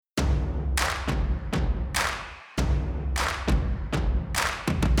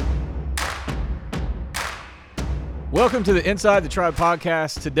Welcome to the Inside the Tribe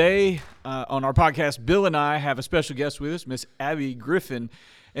podcast. Today on our podcast, Bill and I have a special guest with us, Miss Abby Griffin.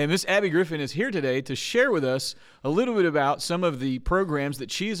 And Miss Abby Griffin is here today to share with us a little bit about some of the programs that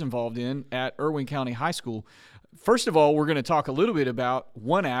she is involved in at Irwin County High School. First of all, we're going to talk a little bit about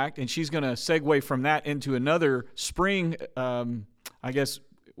one act, and she's going to segue from that into another spring, I guess,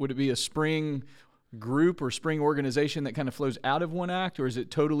 would it be a spring group or spring organization that kind of flows out of one act, or is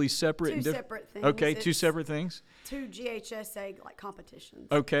it totally separate? Two separate things. Okay, two separate things. Two GHSA competitions.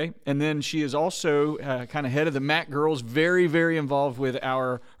 Okay, and then she is also kind of head of the MAC girls, very, very involved with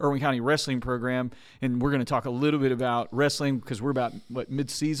our Irwin County Wrestling program, and we're going to talk a little bit about wrestling because we're about,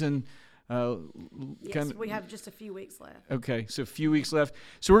 mid-season? Yes, we have just a few weeks left. Okay, so a few weeks left.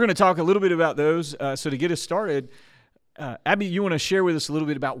 So we're going to talk a little bit about those. So to get us started, Abby, you want to share with us a little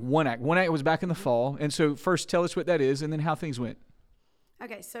bit about One Act. One Act was back in the fall. And so first tell us what that is and then how things went.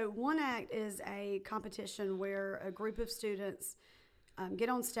 Okay, so One Act is a competition where a group of students get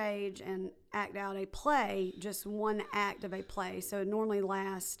on stage and act out a play, just one act of a play. So it normally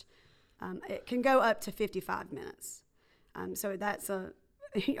lasts, it can go up to 55 minutes. So that's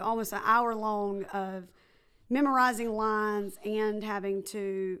almost an hour long of memorizing lines and having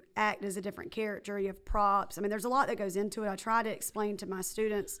to act as a different character. You have props. I mean, there's a lot that goes into it. I try to explain to my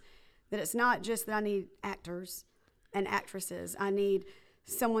students that it's not just that I need actors and actresses. I need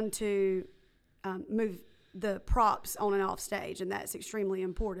someone to move the props on and off stage, and that's extremely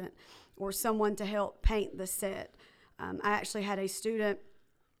important, or someone to help paint the set. I actually had a student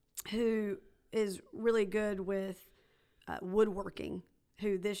who is really good with woodworking,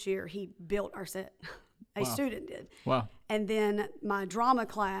 who this year he built our set. A student did. Wow. And then my drama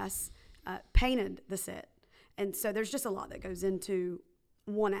class painted the set. And so there's just a lot that goes into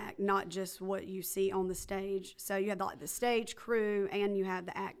one act, not just what you see on the stage. So you have the stage crew and you have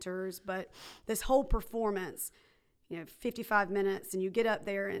the actors, but this whole performance, 55 minutes, and you get up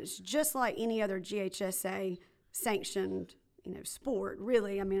there and it's just like any other GHSA sanctioned, sport,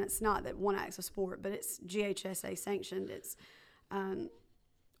 really. I mean, it's not that one act's a sport, but it's GHSA sanctioned. It's,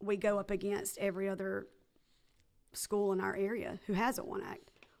 we go up against every other school in our area who has a one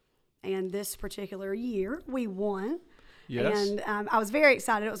act. And this particular year, we won. Yes. And I was very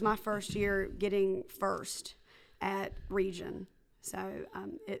excited. It was my first year getting first at region. So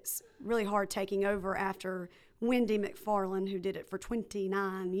it's really hard taking over after Wendy McFarland, who did it for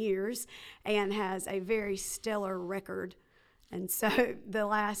 29 years and has a very stellar record. And so the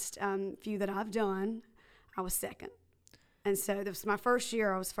last few that I've done, I was second. And so this was my first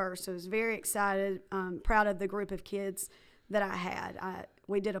year I was first. So I was very excited, proud of the group of kids that I had.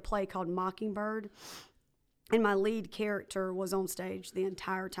 We did a play called Mockingbird, and my lead character was on stage the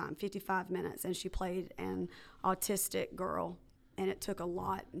entire time, 55 minutes, and she played an autistic girl, and it took a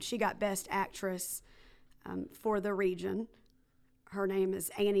lot. And she got Best Actress for the region. Her name is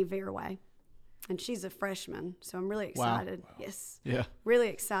Annie Verway, and she's a freshman, so I'm really excited. Wow. Yes. Yeah. Really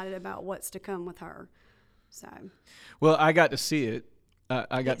excited about what's to come with her. So, well, I got to see it.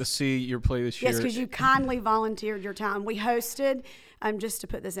 I got to see your play this year. Yes, because you kindly volunteered your time. We hosted, just to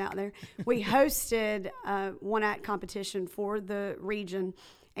put this out there, we hosted one act competition for the region,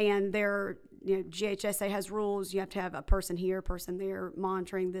 and there, GHSA has rules. You have to have a person here, a person there,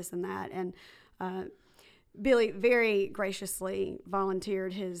 monitoring this and that. And Billy very graciously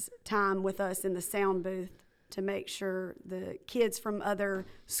volunteered his time with us in the sound booth to make sure the kids from other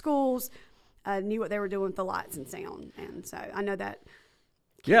schools knew what they were doing with the lights and sound. And so I know that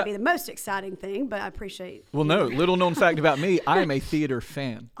can't be the most exciting thing, but I appreciate Well, no, little known fact about me, I am a theater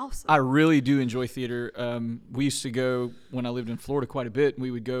fan. Awesome. I really do enjoy theater. We used to go, when I lived in Florida quite a bit, and we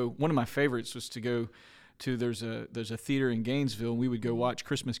would go, one of my favorites was to go to, there's a theater in Gainesville, and we would go watch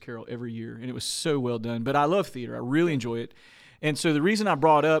Christmas Carol every year, and it was so well done. But I love theater. I really enjoy it. And so the reason I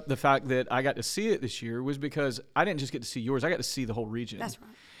brought up the fact that I got to see it this year was because I didn't just get to see yours, I got to see the whole region. That's right.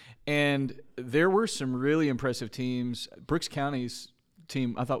 And there were some really impressive teams. Brooks County's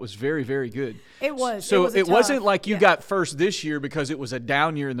team, I thought, was very, very good. It was. So it wasn't like you got first this year because it was a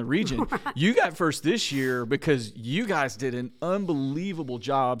down year in the region. Right. You got first this year because you guys did an unbelievable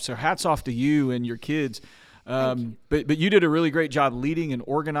job. So hats off to you and your kids. But you did a really great job leading and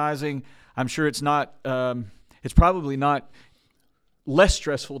organizing. I'm sure it's not. It's probably not less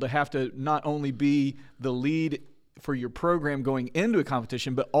stressful to have to not only be the lead for your program going into a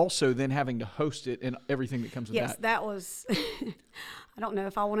competition, but also then having to host it and everything that comes with that. Yes, that was, I don't know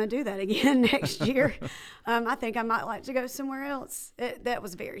if I want to do that again next year. I think I might like to go somewhere else. That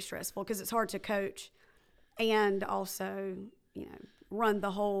was very stressful because it's hard to coach and also, run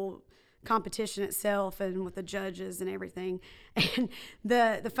the whole competition itself and with the judges and everything. And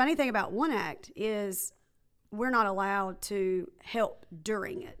the funny thing about One Act is we're not allowed to help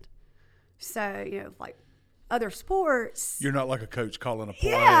during it. So, like other sports. You're not like a coach calling a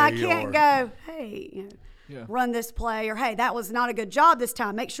play. Yeah, I can't go, hey, Yeah. run this play, or hey, that was not a good job this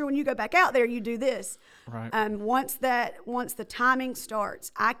time. Make sure when you go back out there, you do this. Right. Once the timing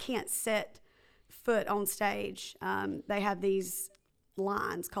starts, I can't set foot on stage. They have these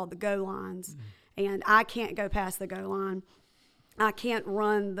lines called the go lines, and I can't go past the go line. I can't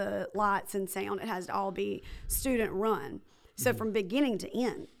run the lights and sound. It has to all be student run. So from beginning to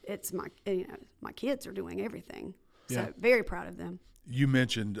end, it's my kids are doing everything. Yeah. So very proud of them. You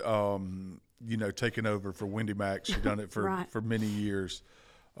mentioned, taking over for Wendy Mack. She's done it for, Right. for many years.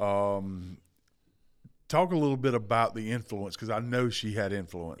 Talk a little bit about the influence, because I know she had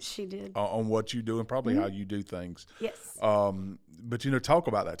influence. She did. On what you do and probably how you do things. Yes. But, talk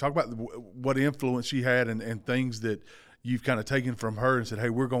about that. Talk about what influence she had and things that you've kind of taken from her and said, hey,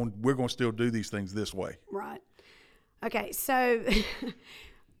 we're going to still do these things this way. Right. Okay, so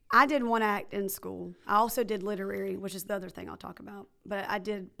I did one act in school. I also did literary, which is the other thing I'll talk about. But I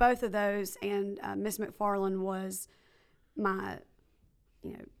did both of those, and Miss McFarland was my,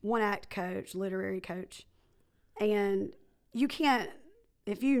 one act coach, literary coach. And you can't,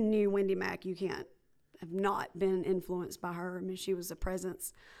 if you knew Wendy Mack, you can't have not been influenced by her. I mean, she was a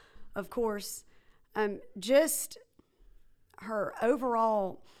presence, of course. Just her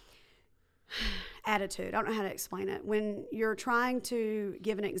overall attitude. I don't know how to explain it. When you're trying to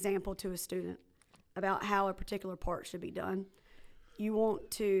give an example to a student about how a particular part should be done, you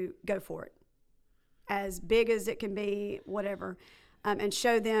want to go for it, as big as it can be, whatever, and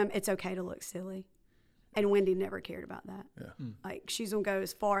show them it's okay to look silly. And Wendy never cared about that. Yeah. Like, she's going to go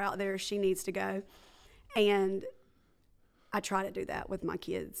as far out there as she needs to go. And I try to do that with my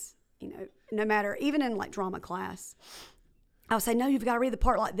kids, no matter, even in like drama class. I'll say, no, you've got to read the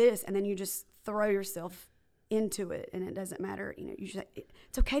part like this, and then you just throw yourself into it, and it doesn't matter. You should,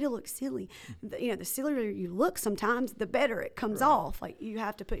 it's okay to look silly. The sillier you look sometimes, the better it comes off. Like, you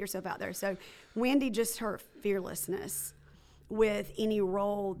have to put yourself out there. So Wendy, just her fearlessness with any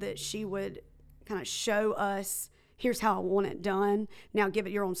role that she would kind of show us, here's how I want it done. Now give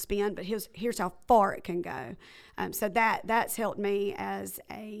it your own spin, but here's how far it can go. So that's helped me as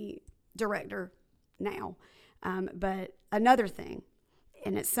a director now. But another thing,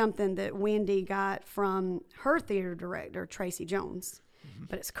 and it's something that Wendy got from her theater director, Tracy Jones,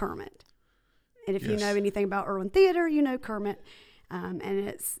 but it's Kermit. And if you know anything about Irwin Theater, you know Kermit.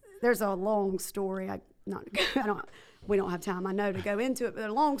 And there's a long story. We don't have time, I know, to go into it, but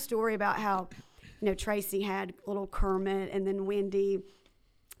a long story about how, Tracy had little Kermit, and then Wendy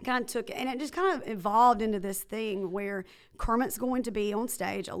kind of took it, and it just kind of evolved into this thing where Kermit's going to be on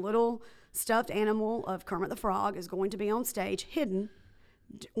stage. A little stuffed animal of Kermit the Frog is going to be on stage, hidden,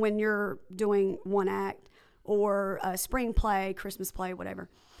 when you're doing one act or a spring play, Christmas play, whatever.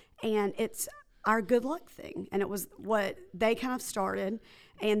 And it's our good luck thing. And it was what they kind of started.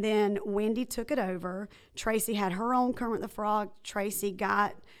 And then Wendy took it over. Tracy had her own Kermit the Frog. Tracy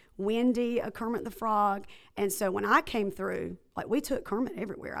got Wendy a Kermit the Frog. And so when I came through, like, we took Kermit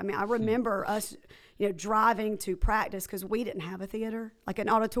everywhere. I mean, I remember us, driving to practice, because we didn't have a theater, like an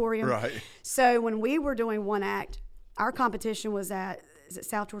auditorium. Right. So when we were doing one act, our competition was at, is it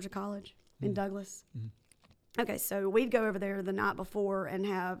South Georgia College in Douglas? Okay, so we'd go over there the night before and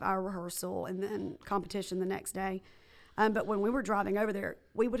have our rehearsal and then competition the next day. But when we were driving over there,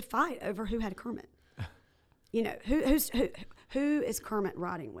 we would fight over who had Kermit. Who is Kermit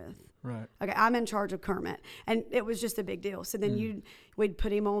riding with? Right. Okay, I'm in charge of Kermit, and it was just a big deal. So then we'd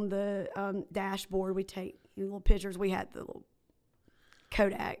put him on the dashboard. We'd take little pictures. We had the little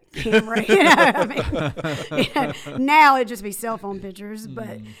Kodak camera. Now it'd just be cell phone pictures,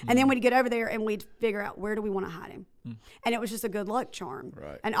 and then we'd get over there and we'd figure out, where do we want to hide him, and it was just a good luck charm.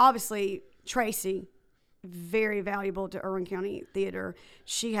 Right. And obviously Tracy, very valuable to Irwin County Theater.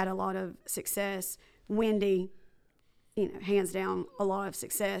 She had a lot of success. Wendy, hands down, a lot of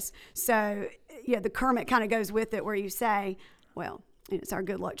success. So, the Kermit kind of goes with it, where you say, well, it's our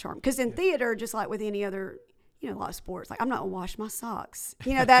good luck charm. Because in theater, just like with any other, a lot of sports, like, I'm not going to wash my socks.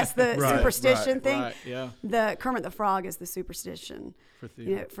 That's the superstition thing. Right, yeah. The Kermit the Frog is the superstition For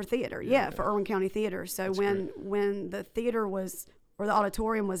theater. for theater. For Irwin County Theater. So That's when the theater was, or the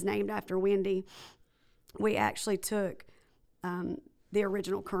auditorium was named after Wendy, we actually took the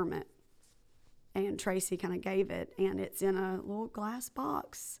original Kermit, and Tracy kind of gave it, and it's in a little glass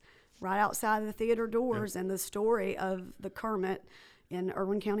box right outside the theater doors, and the story of the Kermit in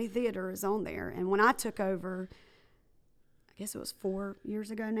Irwin County Theater is on there. And when I took over, I guess it was 4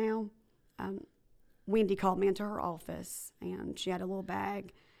 years ago now, Wendy called me into her office, and she had a little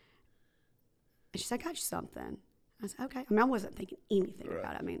bag, she said, I got you something. I said, okay. I mean, I wasn't thinking anything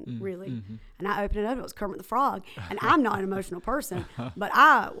about it. I mean, really. And I opened it up. It was Kermit the Frog. And I'm not an emotional person, but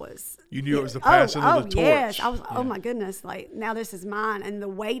I was. You knew it was the passing of the torch. Yes. I was, oh my goodness. Like, now this is mine. And the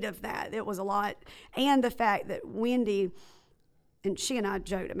weight of that, it was a lot. And the fact that Wendy, and she and I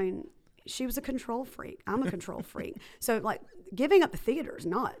joked, I mean, she was a control freak. I'm a control freak. So, like, giving up the theater is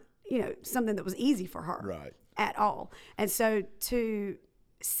not, something that was easy for her at all. And so to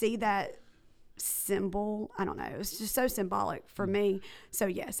see that symbol, I don't know, it was just so symbolic for me. So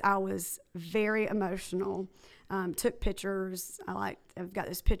yes, I was very emotional. Took pictures. I've got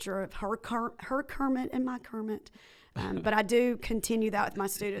this picture of her Kermit and my Kermit. But I do continue that with my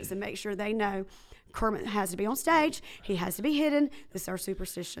students and make sure they know Kermit has to be on stage. He has to be hidden. This is our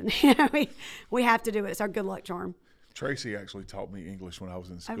superstition. We have to do it. It's our good luck charm. Tracy actually taught me English when I was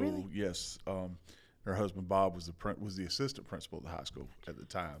in school. Oh, really? Yes. Her husband Bob was the assistant principal at the high school at the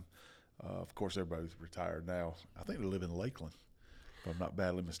time. Of course, everybody's retired now. I think they live in Lakeland, if I'm not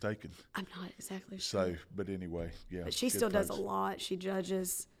badly mistaken. I'm not exactly sure. So, but anyway, yeah. But she still does a lot. She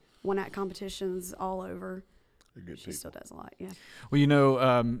judges one-act competitions all over. They're good She people. still does a lot, yeah. Well, you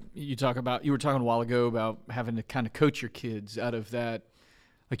were talking a while ago about having to kind of coach your kids out of that.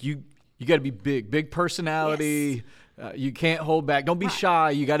 Like you got to be big personality. Yes. You can't hold back. Don't be shy.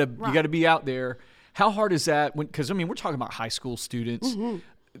 You got to be out there. How hard is that? Because we're talking about high school students.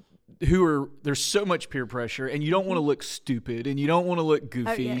 There's so much peer pressure, and you don't want to look stupid, and you don't want to look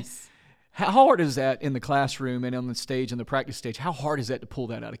goofy. Oh, yes. How hard is that in the classroom and on the stage and the practice stage? How hard is that to pull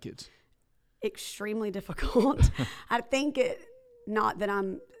that out of kids? Extremely difficult. I think not that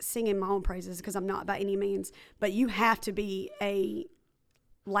I'm singing my own praises, because I'm not by any means, but you have to be a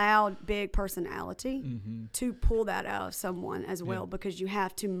loud, big personality to pull that out of someone as well, because you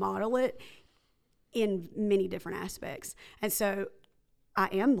have to model it in many different aspects. And so I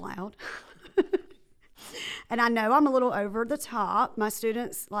am loud. And I know I'm a little over the top. My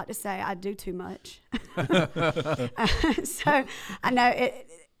students like to say I do too much. So I know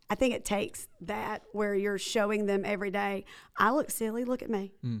I think it takes that where you're showing them every day, I look silly, look at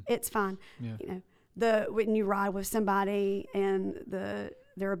me. It's fine. Yeah. When you ride with somebody and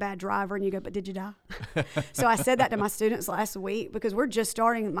they're a bad driver and you go, but did you die? So I said that to my students last week, because we're just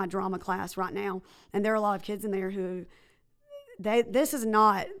starting my drama class right now. And there are a lot of kids in there who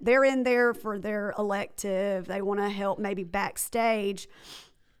they're in there for their elective. They want to help maybe backstage,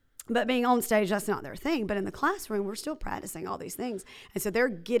 but being on stage, that's not their thing. But in the classroom, we're still practicing all these things. And so they're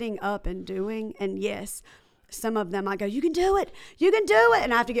getting up and doing, and yes, some of them I go, you can do it.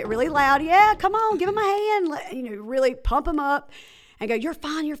 And I have to get really loud. Yeah, come on, give them a hand. Really pump them up and go, you're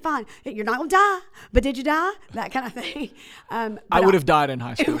fine. You're not going to die, but did you die? That kind of thing. I would have died in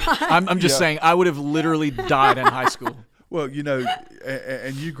high school. Right? I'm just saying, I would have literally died in high school. Well,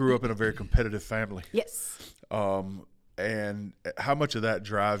 and you grew up in a very competitive family. Yes. And how much of that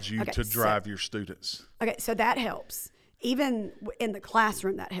drives you to drive your students? Okay, so that helps. Even in the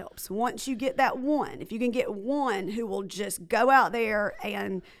classroom, that helps. Once you get that one, if you can get one who will just go out there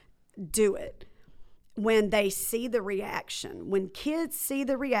and do it, when they see the reaction, when kids see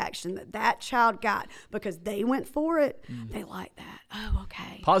the reaction that child got because they went for it, they like that. Oh,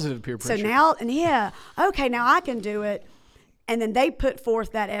 okay. Positive peer pressure. So now, now I can do it. And then they put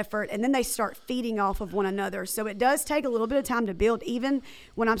forth that effort, and then they start feeding off of one another. So it does take a little bit of time to build. Even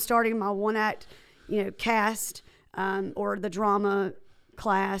when I'm starting my one-act, cast or the drama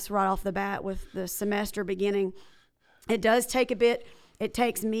class right off the bat with the semester beginning, it does take a bit. It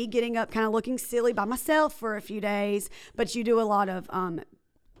takes me getting up, kind of looking silly by myself for a few days. But you do a lot of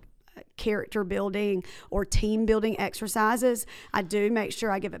character building or team building exercises. I do make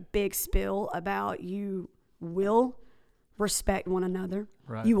sure I give a big spiel about you will respect one another.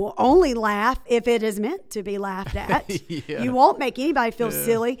 Right. You will only laugh if it is meant to be laughed at. Yeah. You won't make anybody feel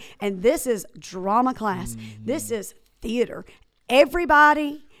silly. And this is drama class. This is theater.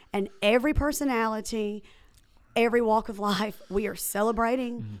 Everybody and every personality, every walk of life, we are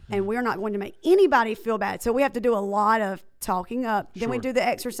celebrating, and we're not going to make anybody feel bad. So we have to do a lot of talking up. Then we do the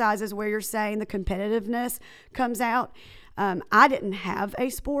exercises where you're saying the competitiveness comes out. I didn't have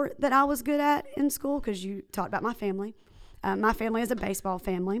a sport that I was good at in school, because you talked about my family. My family is a baseball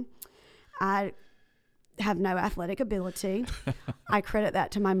family. I have no athletic ability. I credit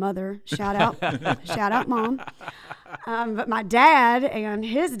that to my mother. Shout out, Mom. But my dad and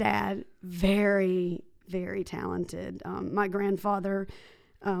his dad, very, very talented. My grandfather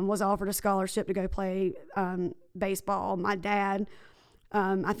was offered a scholarship to go play baseball. My dad,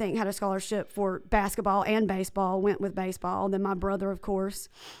 I think, had a scholarship for basketball and baseball, went with baseball. Then my brother, of course,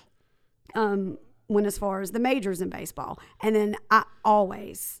 went as far as the majors in baseball. And then I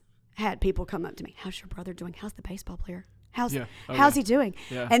always had people come up to me, how's your brother doing? How's the baseball player? How's he doing?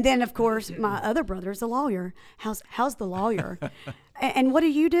 Yeah. And then, of course, my other brother is a lawyer. How's the lawyer? And what do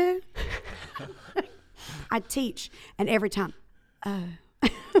you do? I teach. And every time, I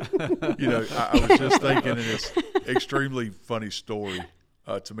was just thinking, and it's extremely funny story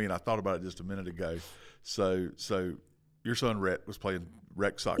to me, and I thought about it just a minute ago. So your son Rhett was playing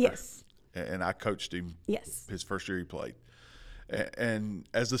rec soccer. Yes. And I coached him. Yes. His first year he played. And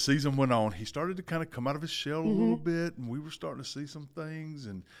as the season went on, he started to kind of come out of his shell a little bit, and we were starting to see some things.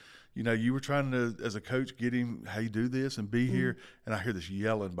 And, you were trying to, as a coach, get him, hey, do this and be here. And I hear this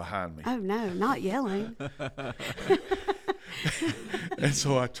yelling behind me. Oh, no, not yelling. And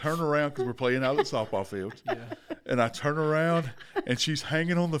so I turn around because we're playing out at the softball field. Yeah. And I turn around, and she's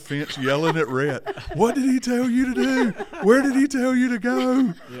hanging on the fence yelling at Rhett. What did he tell you to do? Where did he tell you to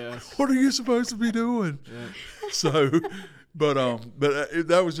go? Yes. What are you supposed to be doing? Yeah. So... But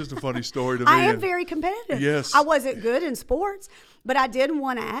that was just a funny story to me. I am very competitive. Yes. I wasn't good in sports, but I did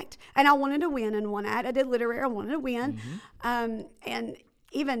one act, and I wanted to win in one act. I did literary. I wanted to win. And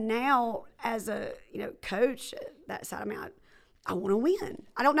even now, as a coach, that side, I want to win.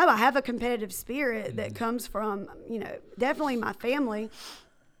 I don't know. I have a competitive spirit that comes from, definitely my family.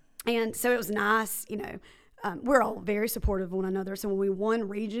 And so it was nice, we're all very supportive of one another. So when we won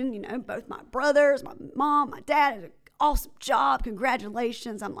region, both my brothers, my mom, my dad, awesome job,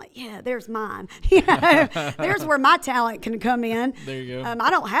 congratulations. I'm like, yeah, there's mine. There's where my talent can come in. There you go.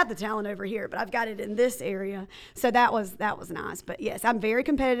 I don't have the talent over here, but I've got it in this area. So that was nice. But yes, I'm very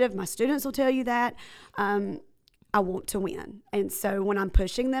competitive. My students will tell you that. I want to win. And so when I'm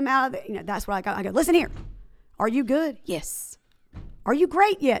pushing them out of it, that's what I go, listen here. Are you good? Yes. Are you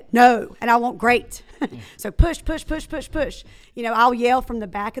great yet? No. And I want great. So push. I'll yell from the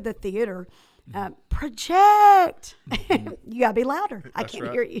back of the theater, project. You got to be louder. I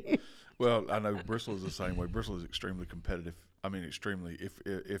can't hear you. Well, I know Bristol is the same way. Bristol is extremely competitive. Extremely.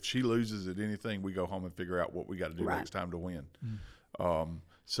 If she loses at anything, we go home and figure out what we got to do next time to win.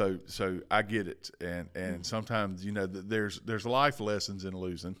 So I get it. And sometimes, there's life lessons in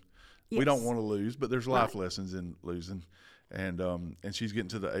losing. Yes. We don't want to lose, but there's life lessons in losing. And she's getting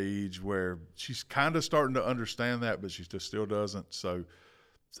to the age where she's kind of starting to understand that, but she still doesn't. So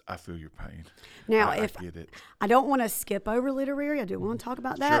I feel your pain. Now, I get it. I don't want to skip over literary. I do want to talk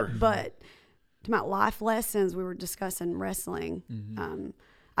about that. Sure. But about life lessons, we were discussing wrestling.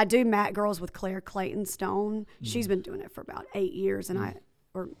 I do Mat Girls with Claire Clayton Stone. She's been doing it for about 8 years,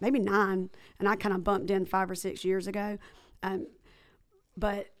 or maybe 9, and I kind of bumped in 5 or 6 years ago.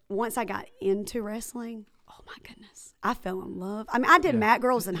 But once I got into wrestling, oh my goodness, I fell in love. I did Mat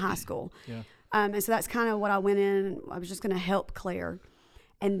Girls in high school. Yeah. And so that's kind of what I went in, and I was just going to help Claire.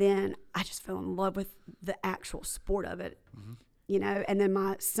 And then I just fell in love with the actual sport of it, and then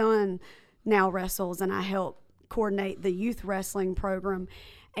my son now wrestles, and I help coordinate the youth wrestling program.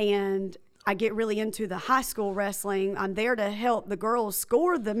 And I get really into the high school wrestling. I'm there to help the girls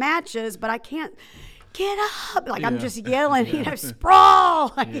score the matches, but I can't get up. I'm just yelling,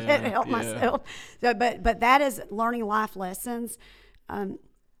 sprawl. I can't help myself. So, but that is learning life lessons.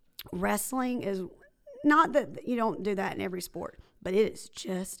 Wrestling is not that you don't do that in every sport, but it is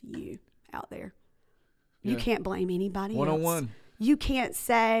just you out there. You can't blame anybody else. One-on-one. You can't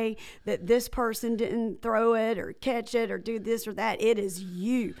say that this person didn't throw it or catch it or do this or that. It is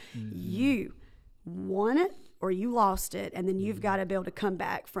you. You won it or you lost it, and then you've got to be able to come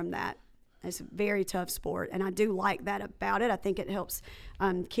back from that. It's a very tough sport, and I do like that about it. I think it helps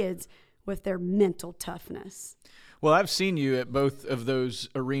kids with their mental toughness. Well, I've seen you at both of those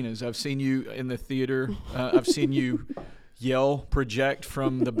arenas. I've seen you in the theater. I've seen you yell, project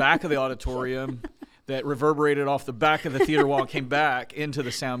from the back of the auditorium that reverberated off the back of the theater wall and came back into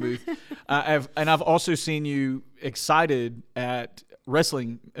the sound booth. I've also seen you excited at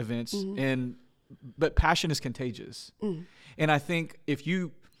wrestling events, but passion is contagious. And I think if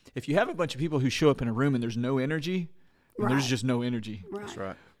you have a bunch of people who show up in a room and there's no energy, there's just no energy. Right. That's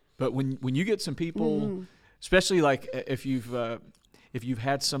right. But when you get some people, especially like if you've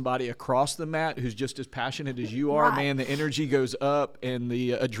had somebody across the mat who's just as passionate as you are, man, the energy goes up and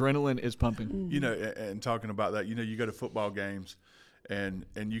the adrenaline is pumping. And talking about that, you go to football games and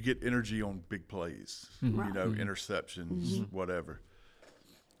you get energy on big plays, interceptions, whatever.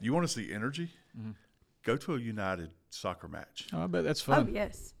 You want to see energy? Go to a United soccer match. Oh, I bet that's fun. Oh,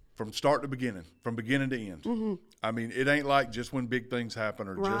 yes. From start to beginning, from beginning to end. It ain't like just when big things happen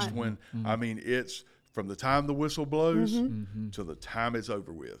or just when, it's from the time the whistle blows to the time it's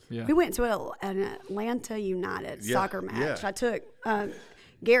over with. Yeah. We went to an Atlanta United soccer match. I took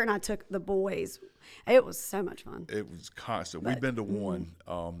Garrett and I took the boys. It was so much fun. It was constant. We've been to one,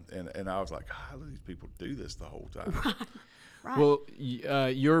 and I was like, how do these people do this the whole time? Right. Well,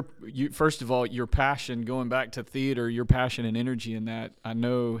 first of all, your passion, going back to theater, your passion and energy in that, I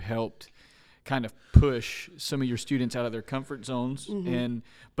know helped kind of push some of your students out of their comfort zones,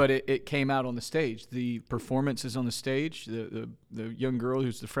 but it came out on the stage. The performances on the stage, the young girl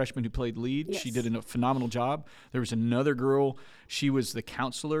who's the freshman who played lead, she did a phenomenal job. There was another girl, she was the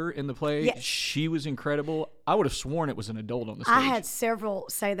counselor in the play. Yes. She was incredible. I would have sworn it was an adult on the stage. I had several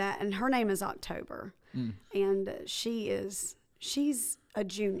say that, and her name is October, and she's a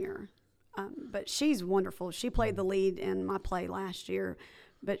junior, but she's wonderful. She played the lead in my play last year.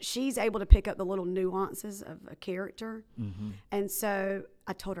 But she's able to pick up the little nuances of a character. And so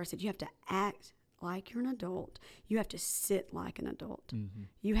I told her, I said, you have to act like you're an adult. You have to sit like an adult.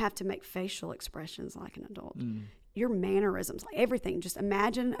 You have to make facial expressions like an adult. Your mannerisms, like everything. Just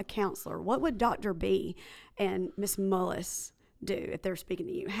imagine a counselor. What would Dr. B and Miss Mullis do if they're speaking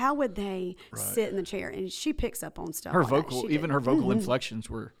to you? How would they sit in the chair? And she picks up on stuff. Her like vocal, that. even her vocal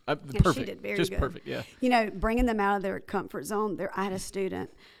inflections were perfect. She did very just good. Perfect. Yeah. You know, bringing them out of their comfort zone. I had a student,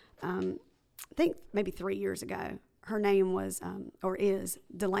 I think maybe 3 years ago. Her name was or is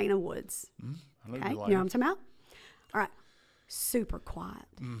Delana Woods. I know Okay, you know Delana. what I'm talking about? All right, super quiet,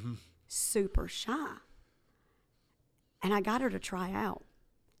 super shy, and I got her to try out.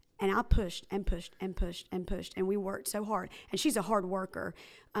 And I pushed and pushed and pushed and pushed, and we worked so hard. And she's a hard worker,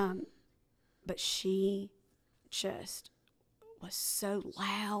 but she just was so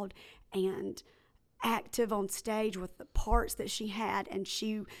loud and active on stage with the parts that she had, and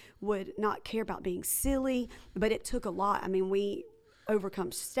she would not care about being silly, but it took a lot. I mean, we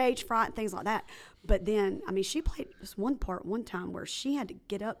overcome stage fright and things like that. But then, I mean, she played this one part one time where she had to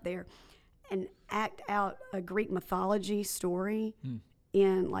get up there and act out a Greek mythology story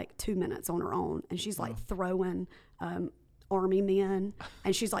in like 2 minutes on her own, and she's like throwing army men,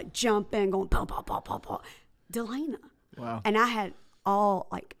 and she's like jumping, going pom pom pom pom pom. Delana. Wow. And I had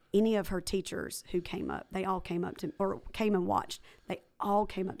any of her teachers who came up, they all came up to, or came and watched. They all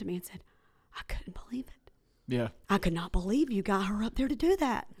came up to me and said, "I couldn't believe it. Yeah. I could not believe you got her up there to do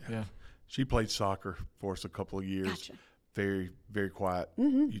that." Yeah. She played soccer for us a couple of years. Gotcha. Very, very quiet.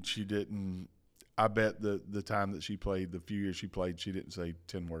 She didn't. I bet the time that she played, the few years she played, she didn't say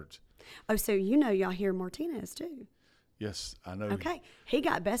 10 words. Oh, so you know Yahir Martinez too. Yes, I know. Okay. He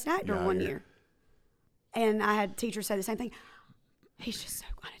got Best Actor one Yahir. year. And I had teachers say the same thing. He's just so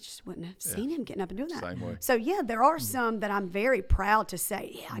quiet. I just wouldn't have seen him getting up and doing that. Same way. So, yeah, there are some that I'm very proud to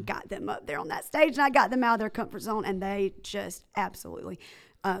say, yeah, I got them up there on that stage, and I got them out of their comfort zone, and they just absolutely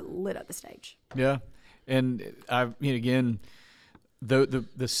lit up the stage. Yeah. And again,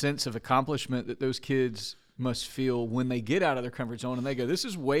 the sense of accomplishment that those kids must feel when they get out of their comfort zone and they go, this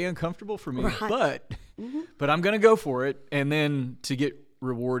is way uncomfortable for me, Right. but I'm going to go for it. And then to get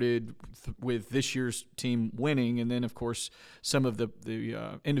rewarded with this year's team winning, and then, of course, some of the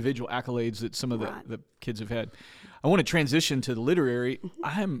individual accolades that some of the kids have had. I want to transition to the literary.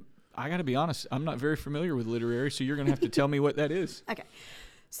 I got to be honest, I'm not very familiar with literary, so you're going to have to tell me what that is. Okay.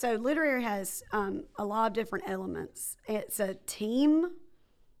 So literary has a lot of different elements. It's a team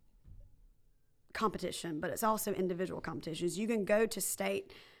competition, but it's also individual competitions. You can go to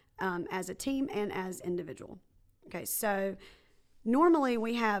state as a team and as individual. Okay, so normally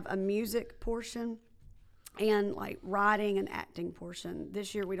we have a music portion and like writing and acting portion.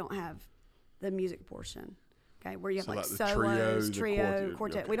 This year we don't have the music portion. Okay, where you have So like like the solos, trio,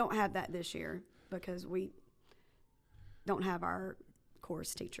 quartet. okay. We don't have that this year because we don't have our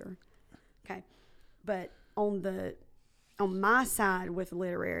chorus teacher. Okay, but on my side with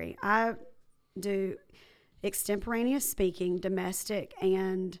literary, I do extemporaneous speaking, domestic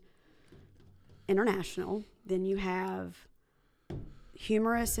and international. Then you have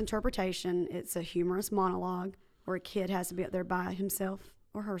humorous interpretation. It's a humorous monologue where a kid has to be up there by himself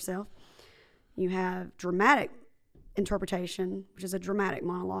or herself. You have dramatic interpretation, which is a dramatic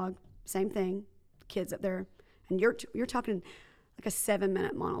monologue. Same thing, kids up there, and you're talking like a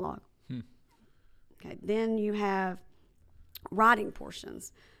 7-minute monologue. Okay, then you have writing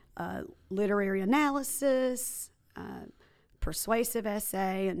portions, literary analysis, persuasive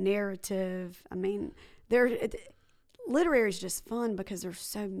essay, a narrative. I mean, literary is just fun because there's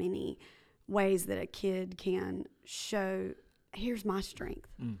so many ways that a kid can show, here's my strength.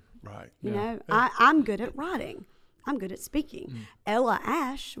 Right. You know, I'm good at writing. I'm good at speaking. Ella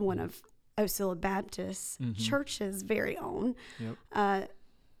Ash, one of Osceola Baptist Church's very own,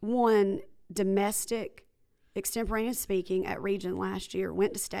 won domestic extemporaneous speaking at Region last year,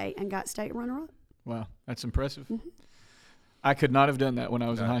 went to state and got state runner-up. Wow, that's impressive. I could not have done that when I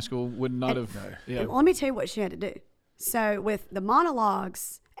was in high school. Would not have. No. Yeah. Let me tell you what she had to do. So with the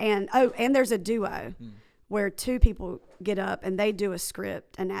monologues and there's a duo where two people get up and they do a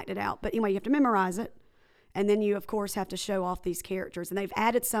script and act it out. But anyway, you have to memorize it. And then you, of course, have to show off these characters. And they've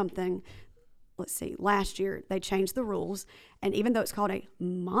added something. Let's see, last year they changed the rules. And even though it's called a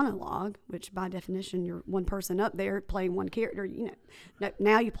monologue, which by definition, you're one person up there playing one character,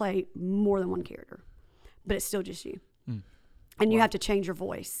 now you play more than one character. But it's still just you. And you have to change your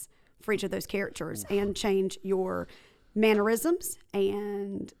voice for each of those characters and change your mannerisms.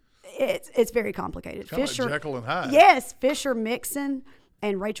 And it's very complicated. Kind of like Jekyll and Hyde. Yes, Fisher Mixon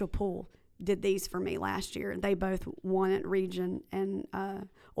and Rachel Poole did these for me last year. They both won at Region. And,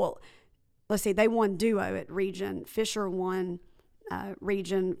 let's see, they won duo at Region. Fisher won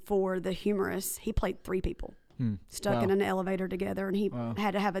Region for the humorist. He played 3 people. Stuck in an elevator together, and he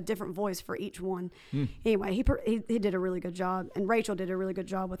had to have a different voice for each one. Anyway, he did a really good job, and Rachel did a really good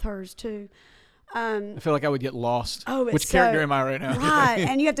job with hers too. I feel like I would get lost. It's Which character am I right now? Right,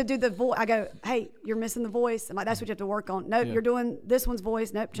 and you have to do the voice. I go, hey, you're missing the voice. I'm like, that's what you have to work on. Nope, you're doing this one's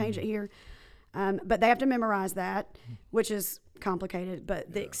voice. Nope, change it here. But they have to memorize that, which is complicated.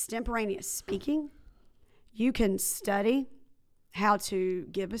 But the extemporaneous speaking, you can study how to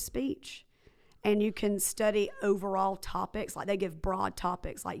give a speech. And you can study overall topics, like they give broad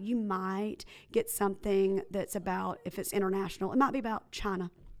topics. Like you might get something that's about, if it's international, it might be about China.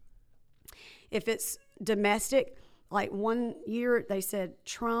 If it's domestic, like one year they said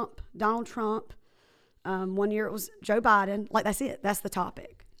Donald Trump. 1 year it was Joe Biden. Like that's it. That's the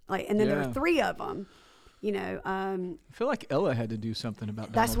topic. Like, and then there are 3 of them. I feel like Ella had to do something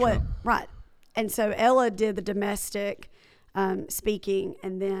about Donald Trump. Right. And so Ella did the domestic speaking,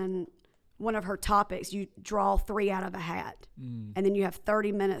 and then one of her topics, you draw 3 out of a hat, and then you have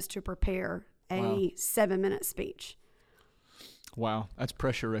 30 minutes to prepare a 7-minute speech. Wow, that's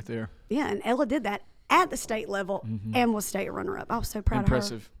pressure right there. Yeah, and Ella did that at the state level and was state runner-up. I was so proud of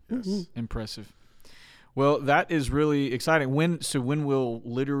her. Yes. Impressive. Well, that is really exciting. When will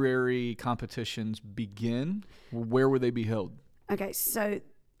literary competitions begin? Where will they be held? Okay, so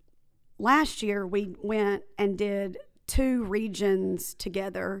last year we went and did 2 regions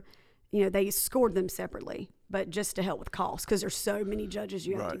together. They scored them separately, but just to help with costs, because there's so many judges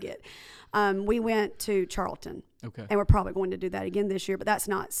you have to get. We went to Charlton. Okay. And we're probably going to do that again this year, but that's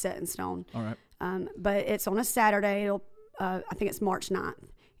not set in stone. All right. But it's on a Saturday. I think it's March 9th.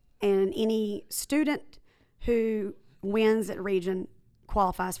 And any student who wins at region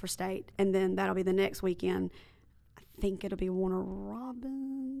qualifies for state. And then that'll be the next weekend. I think it'll be Warner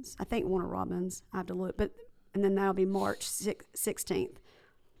Robins. I have to look. And then that'll be March 16th.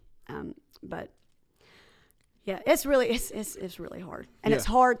 But yeah, it's really hard, and it's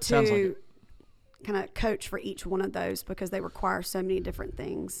hard to kind of coach for each one of those because they require so many different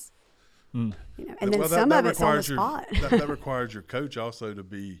things. And then some of it's on the spot. that requires your coach also to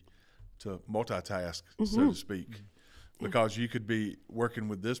multitask, so to speak, because you could be working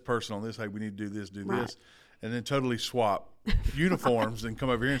with this person on this. Hey, we need to do this, this, and then totally swap uniforms and come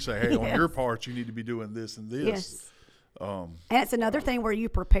over here and say, hey, on your part, you need to be doing this and this. Yes. And it's another thing where you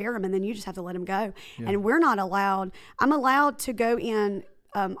prepare them and then you just have to let them go. Yeah. And we're not allowed. I'm allowed to go in.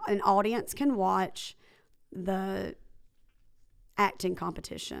 An audience can watch the acting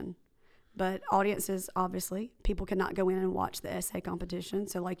competition, but audiences, obviously, people cannot go in and watch the essay competition.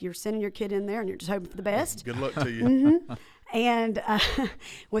 So, like, you're sending your kid in there and you're just hoping for the best. Good luck to you. And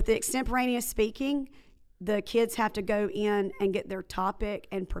with the extemporaneous speaking, the kids have to go in and get their topic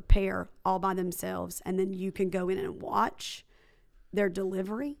and prepare all by themselves. And then you can go in and watch their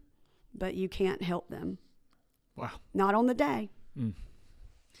delivery, but you can't help them. Wow. Not on the day.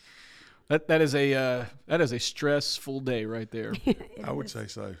 That is a stressful day right there. I would say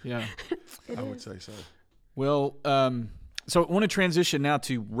so. Yeah. I would say so. Well, so I want to transition now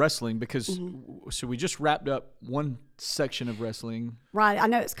to wrestling because so we just wrapped up one section of wrestling. Right. I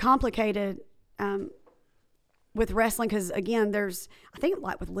know it's complicated with wrestling because, again, I think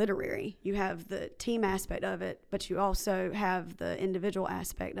like with literary, you have the team aspect of it, but you also have the individual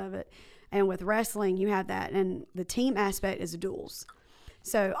aspect of it. And with wrestling, you have that. And the team aspect is duels.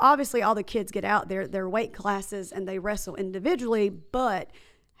 So obviously all the kids get out there, their weight classes, and they wrestle individually, but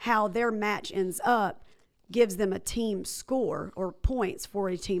how their match ends up gives them a team score or points for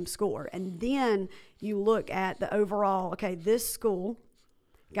a team score. And then you look at the overall, okay, this school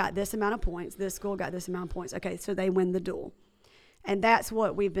got this amount of points, this school got this amount of points. Okay, so they win the duel. And that's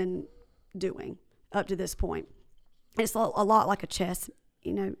what we've been doing up to this point. It's a lot like a chess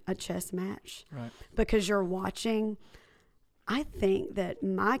match. Right. Because you're watching. I think that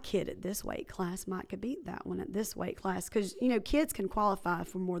my kid at this weight class could beat that one at this weight class because, kids can qualify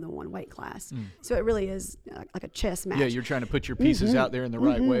for more than one weight class. So it really is like a chess match. Yeah, you're trying to put your pieces out there in the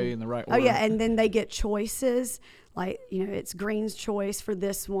right way, in the right order. Oh, yeah, and then they get choices. Like, it's Green's choice for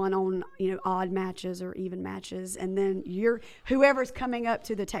this one on, odd matches or even matches. And then whoever's coming up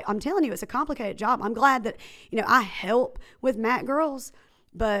to the table. I'm telling you, it's a complicated job. I'm glad that, I help with mat girls,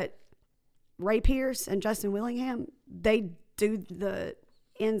 but Ray Pierce and Justin Willingham, they do the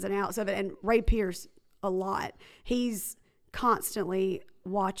ins and outs of it. And Ray Pierce, a lot. He's constantly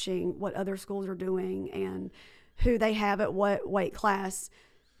watching what other schools are doing and who they have at what weight class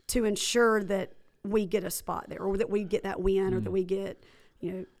to ensure that we get a spot there or that we get that win or that we get,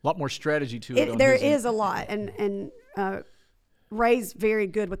 a lot more strategy to it. There is a lot. And Ray's very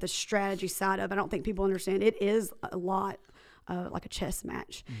good with the strategy side of it. I don't think people understand. It is a lot like a chess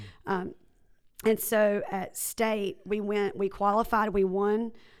match. And so at state, we qualified, we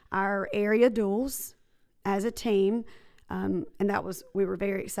won our area duels as a team. And we were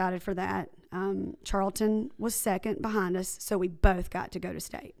very excited for that. Charlton was second behind us, so we both got to go to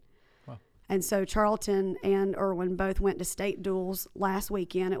state. Wow. And so Charlton and Irwin both went to state duels last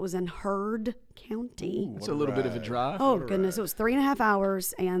weekend. It was in Heard County. It's a little bit of a drive. Oh, goodness. It was 3.5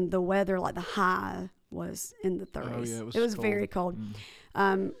 hours, and the weather, like the high, was in the 30s. Oh, yeah, it was cold. Very cold.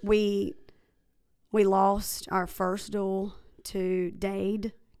 We lost our first duel to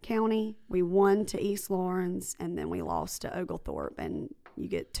Dade County. We won to East Lawrence, and then we lost to Oglethorpe, and you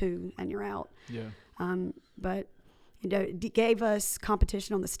get 2 and you're out. Yeah. But it gave us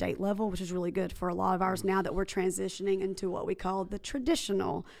competition on the state level, which is really good for a lot of ours now that we're transitioning into what we call the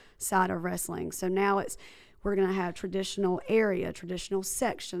traditional side of wrestling. So now we're going to have traditional area, traditional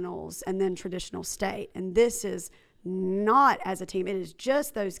sectionals, and then traditional state. And this is not as a team. It is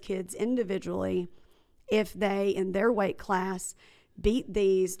just those kids individually. If they, in their weight class, beat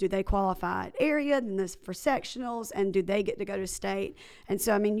these, do they qualify at area, then this for sectionals, and do they get to go to state? And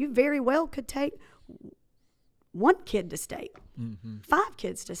so, you very well could take 1 kid to state, 5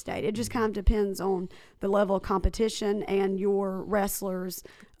 kids to state. It just kind of depends on the level of competition and your wrestler's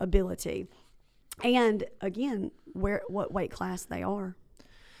ability. And, again, what weight class they are.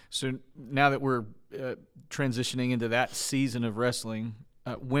 So now that we're transitioning into that season of wrestling,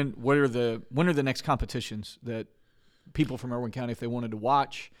 when are the next competitions that people from Irwin County, if they wanted to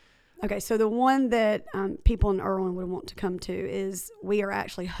watch? Okay, so the one that people in Irwin would want to come to is we are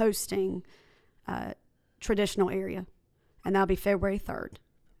actually hosting traditional area, and that'll be February 3rd.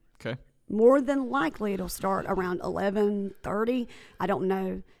 Okay. More than likely it'll start around 11:30. I don't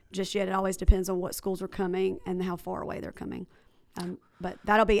know just yet. It always depends on what schools are coming and how far away they're coming. But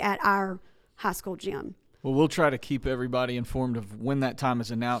that'll be at our high school gym. Well, we'll try to keep everybody informed of when that time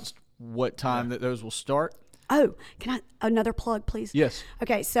is announced, what time that those will start. Oh, can I another plug, please? Yes.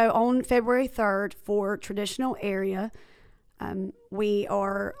 Okay, so on February 3rd for traditional area, we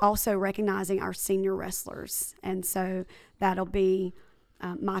are also recognizing our senior wrestlers. And so that'll be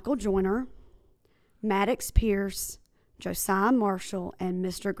Michael Joyner, Maddox Pierce, Josiah Marshall, and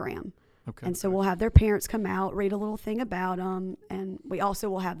Mr. Graham. Okay. And so we'll have their parents come out, read a little thing about them, and we also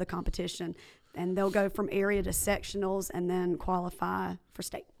will have the competition. And they'll go from area to sectionals and then qualify for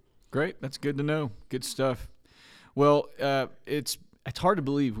state. Great. That's good to know. Good stuff. Well, it's hard to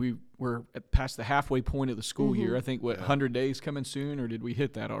believe we're past the halfway point of the school year. I think, 100 days coming soon, or did we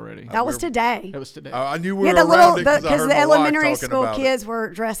hit that already? That was today. That was today. I knew we were around it because the elementary school kids it. were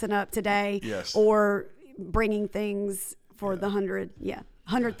dressing up today or bringing things for the 100. Yeah.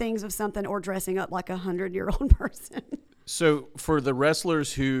 100 things of something or dressing up like a 100-year-old person. So for the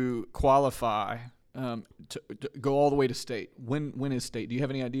wrestlers who qualify to go all the way to state, when is state? Do you have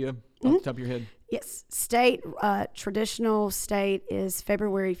any idea off the top of your head? Yes. State, traditional state is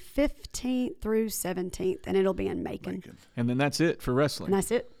February 15th through 17th, and it'll be in Macon. And then that's it for wrestling. And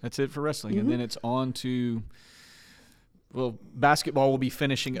that's it. That's it for wrestling. And then it's on to, basketball will be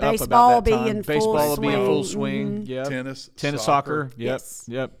finishing up about that time. Baseball will be in full swing. Yep. Tennis, soccer.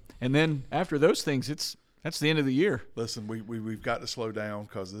 Yep. And then after those things, that's the end of the year. Listen, we've got to slow down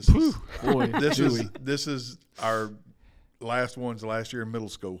because this is our last ones last year in middle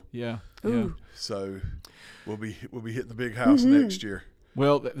school. Yeah. So we'll be hitting the big house next year.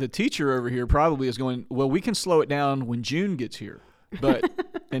 Well, the teacher over here probably is going, well, we can slow it down when June gets here. But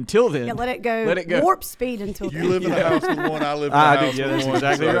until then, let it go. Warp speed until then. You live in the house with one, I live in the house with that's one.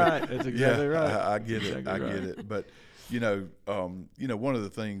 Exactly right. That's exactly right. I get it. I get it. But one of the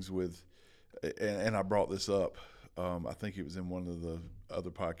things with, and I brought this up, I think it was in one of the other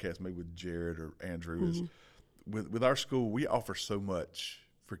podcasts, maybe with Jared or Andrew, is with our school, we offer so much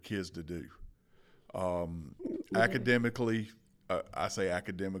for kids to do. Academically, I say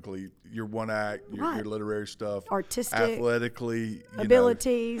academically, your one act, your literary stuff, artistic, athletically,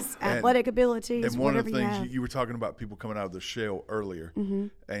 abilities, athletic abilities. And one of the things things you were talking about, people coming out of their shell earlier,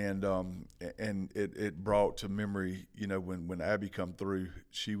 and it brought to memory, when Abby come through,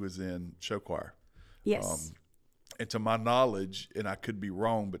 she was in show choir. Yes. And to my knowledge, and I could be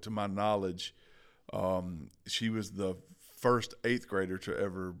wrong, but to my knowledge, she was the first 8th grader to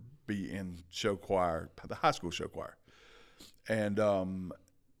ever be in show choir, the high school show choir. And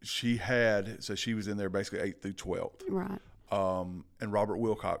she was in there basically 8th through 12th. Right. And Robert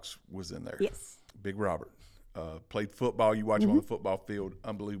Wilcox was in there. Yes. Big Robert. Played football. You watch him on the football field,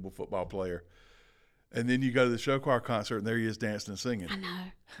 unbelievable football player. And then you go to the show choir concert, and there he is dancing and singing. I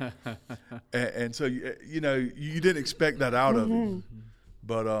know. and so, you didn't expect that out of him.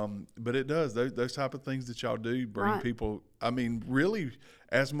 But it does. Those type of things that y'all do bring people, really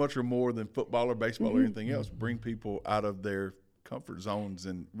as much or more than football or baseball or anything else, bring people out of their comfort zones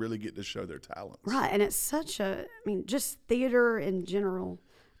and really get to show their talents. Right. And it's such just theater in general.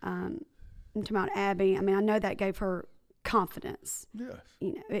 I'm talking about Abby. I know that gave her confidence. Yes.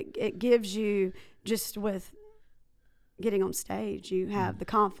 It gives you, just with getting on stage, you have the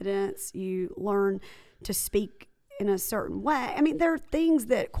confidence, you learn to speak in a certain way. There are things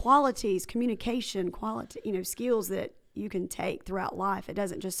communication skills that you can take throughout life. It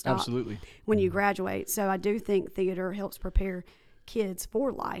doesn't just stop when you graduate. So I do think theater helps prepare kids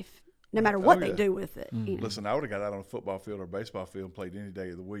for life, no matter what they do with it. Listen, I would have got out on a football field or baseball field and played any day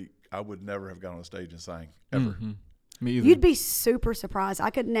of the week. I would never have got on a stage and sang, ever. Me either. You'd be super surprised. I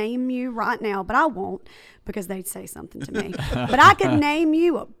could name you right now, but I won't, because they'd say something to me. But I could name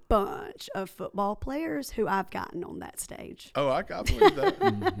you a bunch of football players who I've gotten on that stage. Oh, I believe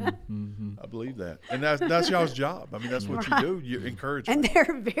that. I believe that. And that's y'all's job. That's what you do. You encourage them. And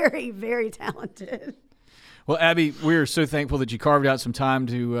they're very, very talented. Well, Abby, we're so thankful that you carved out some time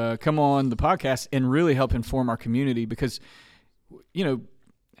to come on the podcast and really help inform our community, because,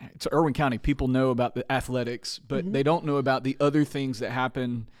 it's Irwin County. People know about the athletics, but they don't know about the other things that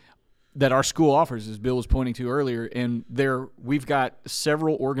happen that our school offers, as Bill was pointing to earlier. And we've got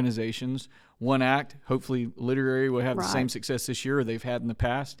several organizations, One Act, hopefully Literary will have the same success this year, or they've had in the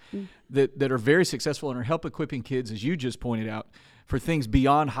past, that are very successful and are help equipping kids, as you just pointed out, for things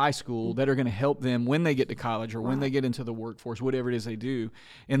beyond high school that are going to help them when they get to college or when they get into the workforce, whatever it is they do.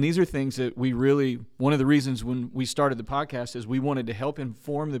 And these are things that one of the reasons when we started the podcast is we wanted to help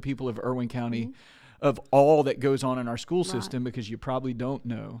inform the people of Irwin County of all that goes on in our school system, because you probably don't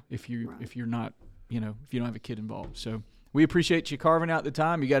know if you're not, if you don't have a kid involved. So we appreciate you carving out the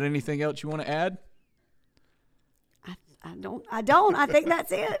time. You got anything else you want to add? I don't. I think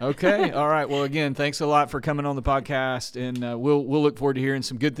that's it. Okay. All right. Well, again, thanks a lot for coming on the podcast, and we'll look forward to hearing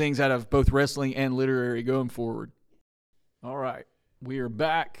some good things out of both wrestling and literary going forward. All right. We are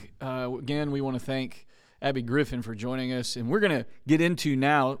back. Again, we want to thank Abby Griffin for joining us, and we're going to get into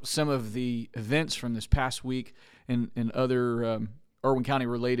now some of the events from this past week and other Irwin County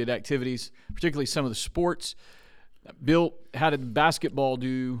related activities, particularly some of the sports. Bill, how did basketball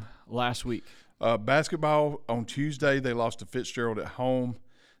do last week? Basketball on Tuesday, they lost to Fitzgerald at home.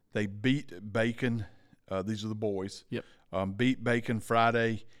 They beat Bacon. These are the boys. Yep. Beat Bacon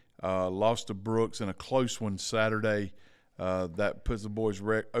Friday. Lost to Brooks in a close one Saturday. That puts the boys'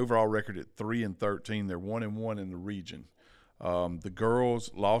 overall record at 3-13. They're 1-1 in the region. The girls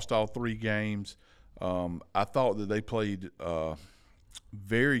lost all 3 games. I thought that they played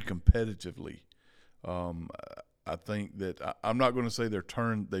very competitively. I think that I'm not going to say they've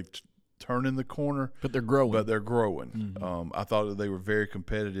turning the corner, but they're growing. I thought that they were very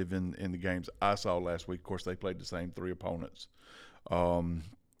competitive in the games I saw last week. Of course, they played the same 3 opponents.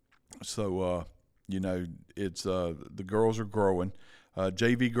 It's the girls are growing.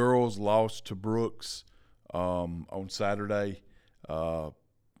 JV girls lost to Brooks on Saturday.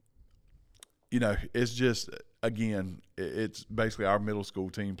 It's just, again, it's basically our middle school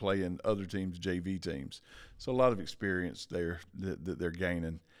team playing other teams' JV teams. So a lot of experience there that they're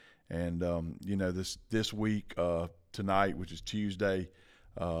gaining. And, this week, tonight, which is Tuesday,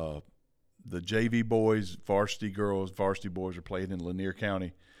 the JV boys, varsity girls, varsity boys are playing in Lanier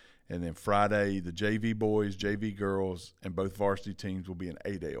County. And then Friday, the JV boys, JV girls, and both varsity teams will be in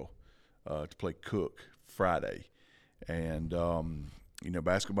Adel to play Cook Friday. And,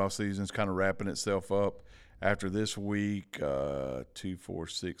 basketball season's kind of wrapping itself up. After this week, 2, 4,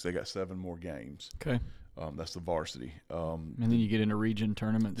 6, they got 7 more games. Okay. That's the varsity. And then you get into region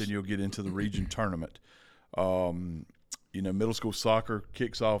tournaments. Then you'll get into the region tournament. Middle school soccer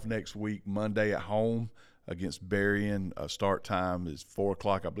kicks off next week, Monday at home against Berrien. Start time is 4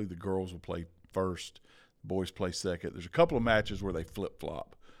 o'clock. I believe the girls will play first. boys play second. There's a couple of matches where they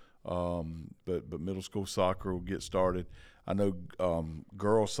flip-flop. But middle school soccer will get started. I know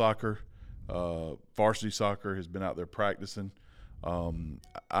girls soccer, varsity soccer has been out there practicing.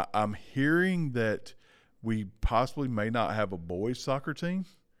 I'm hearing that we possibly may not have a boys soccer team.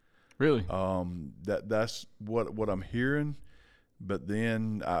 Really? That's what I'm hearing. But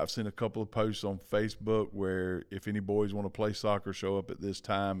then I've seen a couple of posts on Facebook where if any boys want to play soccer, show up at this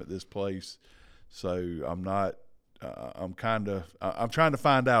time at this place. So I'm not. I'm trying to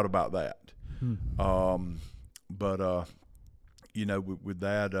find out about that. But with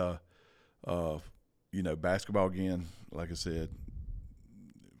that, basketball again, like I said,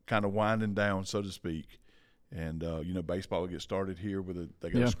 kind of winding down, so to speak. And baseball will get started here they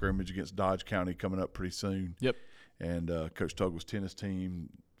got a scrimmage against Dodge County coming up pretty soon. Yep. And Coach Tuggle's tennis team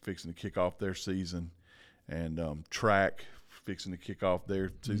fixing to kick off their season, and track fixing to kick off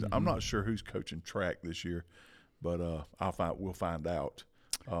their season. I'm not sure who's coaching track this year, but we'll find out.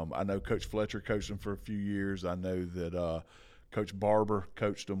 I know Coach Fletcher coached them for a few years. I know that Coach Barber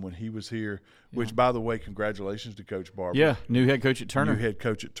coached them when he was here, which, by the way, congratulations to Coach Barber. Yeah, new head coach at Turner. New head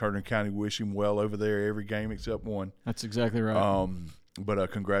coach at Turner County. Wish him well over there every game except one. That's exactly right.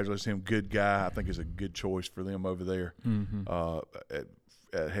 But congratulations to him. Good guy. I think it's a good choice for them over there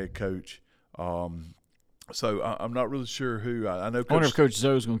at head coach. So I'm not really sure who. I know. I wonder if Coach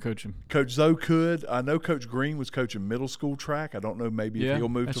Zoe's going to coach him. Coach Zoe could. I know Coach Green was coaching middle school track. I don't know maybe if he'll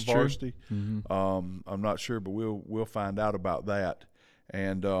move to varsity. I'm not sure, but we'll find out about that.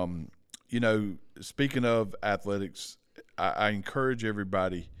 And speaking of athletics, I encourage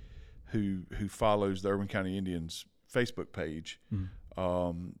everybody who follows the Irwin County Indians Facebook page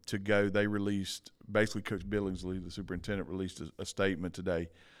to go. They released basically Coach Billingsley, the superintendent, released a statement today.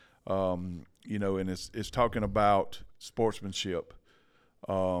 And it's talking about sportsmanship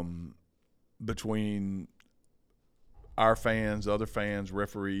between our fans, other fans,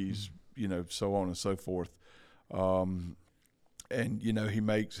 referees, so on and so forth. And he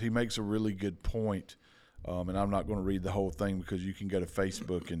makes a really good point. And I'm not going to read the whole thing because you can go to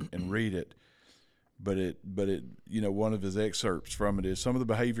Facebook and read it. But one of his excerpts from it is, some of the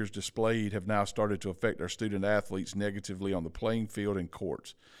behaviors displayed have now started to affect our student athletes negatively on the playing field and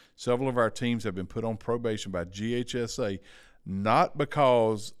courts. Several of our teams have been put on probation by GHSA, not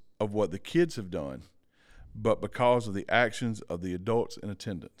because of what the kids have done, but because of the actions of the adults in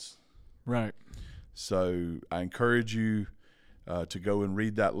attendance. Right. So I encourage you to go and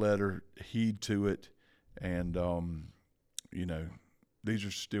read that letter, heed to it, and these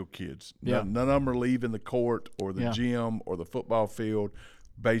are still kids. Yeah. None of them are leaving the court or the gym or the football field,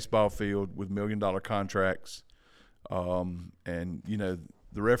 baseball field with $1 million contracts.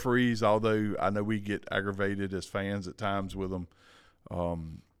 The referees, although I know we get aggravated as fans at times with them,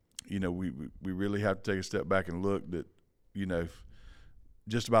 we really have to take a step back and look that,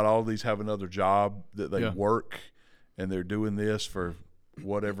 just about all of these have another job that they work, and they're doing this for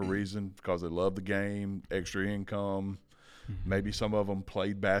whatever reason, because they love the game, extra income. Maybe some of them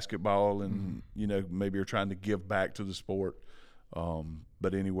played basketball and, maybe are trying to give back to the sport.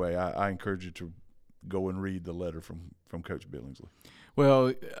 But anyway, I encourage you to go and read the letter from Coach Billingsley.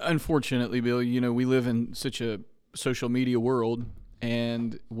 Well, unfortunately, Bill, we live in such a social media world,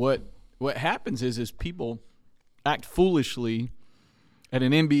 and what happens is people act foolishly at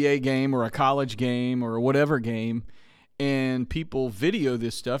an NBA game or a college game or whatever game, and people video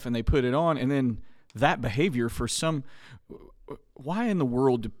this stuff and they put it on, and then that behavior why in the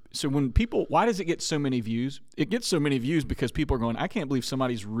world why does it get so many views? It gets so many views because people are going, I can't believe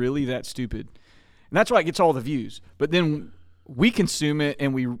somebody's really that stupid. And that's why it gets all the views. But then we consume it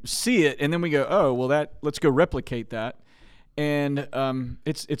and we see it, and then we go, oh, well, let's go replicate that. And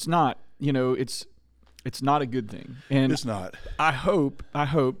it's not, it's not a good thing. And it's not. I hope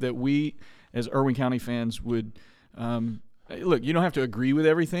that we as Irwin County fans would look, you don't have to agree with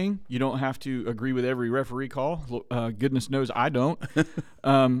everything. You don't have to agree with every referee call. Goodness knows I don't.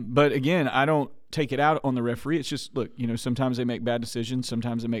 But again, I don't take it out on the referee. It's just, look, sometimes they make bad decisions.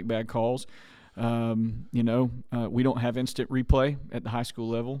 Sometimes they make bad calls. We don't have instant replay at the high school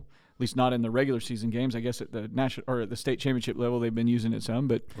level, at least not in the regular season games. I guess at the national or at the state championship level, they've been using it some.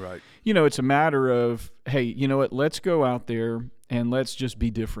 But, right. It's a matter of, hey, you know what? Let's go out there and let's just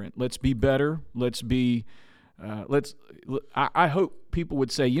be different. Let's be better. Let's be I hope people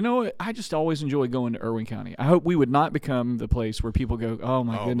would say, I just always enjoy going to Irwin County. I hope we would not become the place where people go, oh,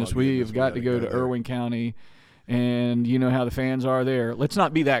 my goodness, we have got to go to Irwin County, and you know how the fans are there. Let's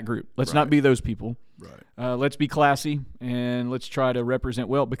not be that group. Let's not be those people. Right. Let's be classy, and let's try to represent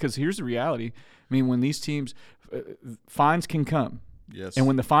well, because here's the reality. I mean, when these teams fines can come. Yes. And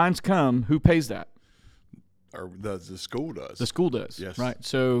when the fines come, who pays that? Or the school does. The school does. Yes. Right.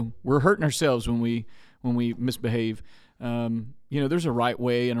 So we're hurting ourselves when we misbehave. There's a right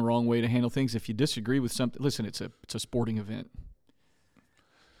way and a wrong way to handle things. If you disagree with something, listen, it's a sporting event.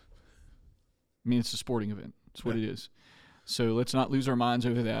 I mean, it's a sporting event. That's what it is. So let's not lose our minds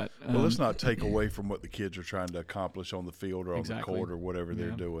over that. Well, let's not take away from what the kids are trying to accomplish on the field or on Exactly. the court or whatever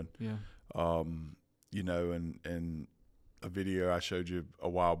they're doing. Yeah. And a video I showed you a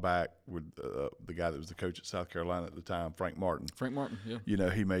while back with the guy that was the coach at South Carolina at the time, Frank Martin.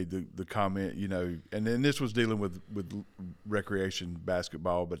 Yeah. He made the comment, and then this was dealing with recreation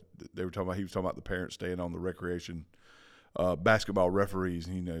basketball, but he was talking about the parents staying on the recreation basketball referees,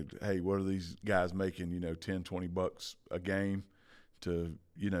 and hey, what are these guys making, $10-20 a game to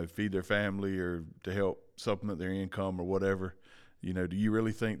feed their family or to help supplement their income or whatever. Do you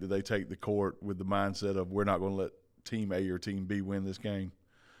really think that they take the court with the mindset of we're not going to let team A or team B win this game?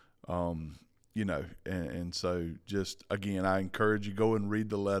 And so just again, I encourage you, go and read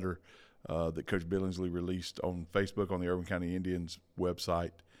the letter that Coach Billingsley released on Facebook on the Irwin County Indians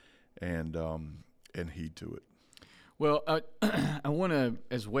website, and heed to it. Well, I want to,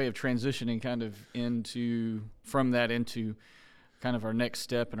 as a way of transitioning kind of into kind of our next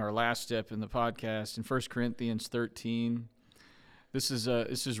step and our last step in the podcast, in 1 Corinthians 13, this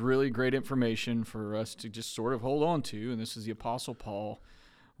is really great information for us to just sort of hold on to, and this is the Apostle Paul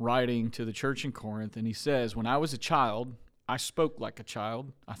writing to the church in Corinth, and he says, when I was a child, I spoke like a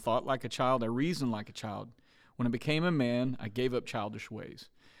child, I thought like a child, I reasoned like a child. When I became a man, I gave up childish ways.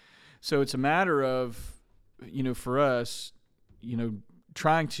 So it's a matter of, for us,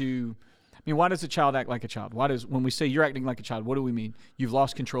 trying to, why does a child act like a child? When we say you're acting like a child, what do we mean? You've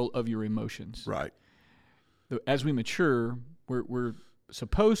lost control of your emotions. Right. As we mature, we're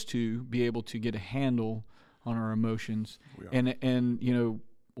supposed to be able to get a handle on our emotions. And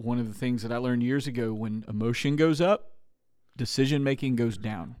one of the things that I learned years ago, when emotion goes up, decision making goes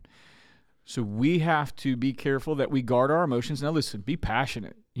down. So we have to be careful that we guard our emotions. Now listen, be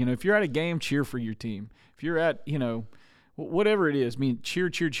passionate. If you're at a game, cheer for your team. If you're at, whatever it is,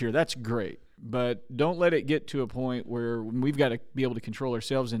 cheer. That's great. But don't let it get to a point where we've got to be able to control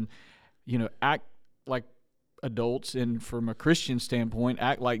ourselves and, act like adults, and from a Christian standpoint,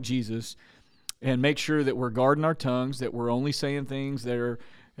 act like Jesus, and make sure that we're guarding our tongues, that we're only saying things that are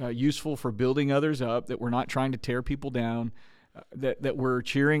useful for building others up, that we're not trying to tear people down, that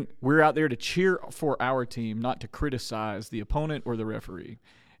we're out there to cheer for our team, not to criticize the opponent or the referee.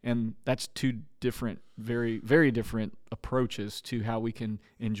 And that's two different, very, very different approaches to how we can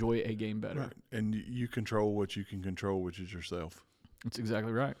enjoy a game better. Right. And you control what you can control, which is yourself. That's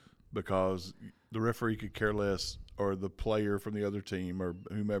exactly right. Because the referee could care less, or the player from the other team or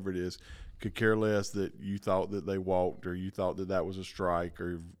whomever it is could care less that you thought that they walked, or you thought that was a strike,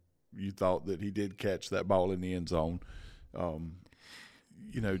 or you thought that he did catch that ball in the end zone.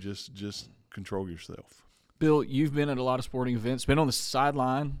 Just control yourself. Bill, you've been at a lot of sporting events, been on the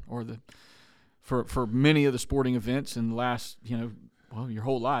sideline for many of the sporting events in the last, your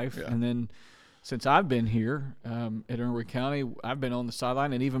whole life. Yeah. And then since I've been here at Irwin County, I've been on the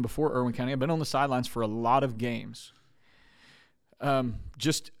sideline, and even before Irwin County, I've been on the sidelines for a lot of games. I'm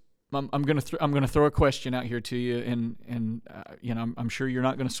going to throw a question out here to you, and I'm sure you're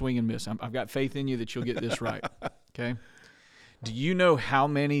not going to swing and miss. I've got faith in you that you'll get this right. Okay. Do you know how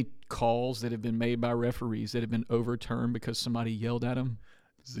many calls that have been made by referees that have been overturned because somebody yelled at them?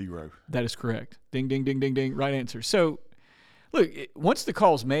 0. That is correct. Ding, ding, ding, ding, ding. Right answer. So, look, once the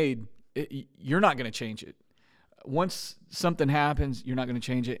call's made, you're not going to change it. Once something happens, you're not going to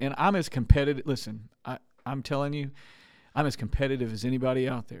change it. And I'm as competitive. Listen, I'm telling you, I'm as competitive as anybody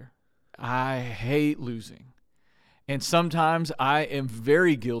out there. I hate losing. And sometimes I am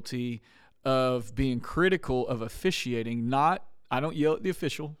very guilty of being critical of officiating. I don't yell at the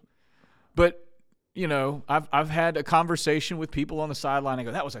official, but I've had a conversation with people on the sideline. I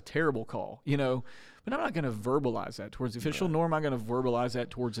go, that was a terrible call, but I'm not going to verbalize that towards the official, nor am I going to verbalize that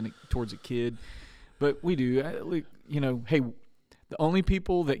towards a kid. But we do, hey, the only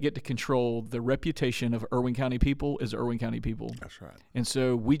people that get to control the reputation of Irwin County people is Irwin County people. That's right. And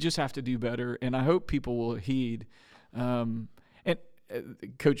so we just have to do better, and I hope people will heed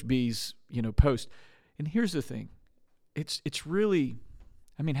Coach B's post. And here's the thing. It's really,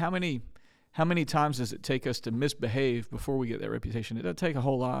 how many times does it take us to misbehave before we get that reputation? It doesn't take a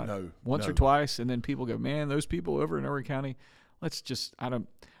whole lot. Once or twice, and then people go, man, those people over in Irwin County, I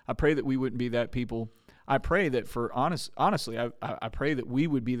pray that we wouldn't be that people. I pray that honestly, I pray that we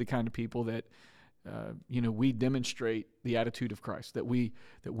would be the kind of people that we demonstrate the attitude of Christ, that we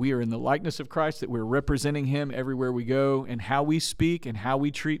are in the likeness of Christ, that we're representing him everywhere we go, and how we speak and how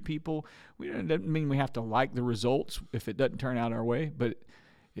we treat people. It doesn't mean we have to like the results if it doesn't turn out our way, but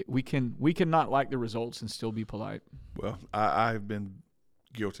we can not like the results and still be polite. Well, I've been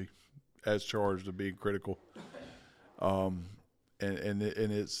guilty as charged of being critical. And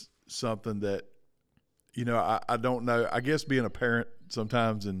it's something that, I don't know. I guess being a parent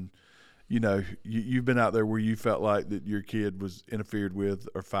sometimes, and, you've been out there where you felt like that your kid was interfered with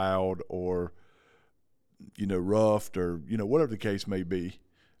or fouled or, roughed or, whatever the case may be.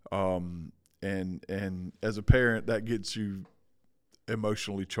 And as a parent, that gets you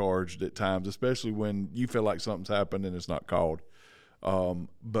emotionally charged at times, especially when you feel like something's happened and it's not called.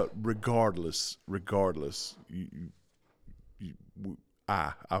 But regardless,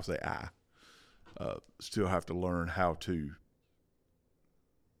 I'll say I still have to learn how to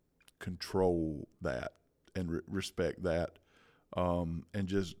control that and respect that, and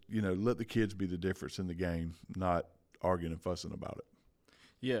just let the kids be the difference in the game, not arguing and fussing about it.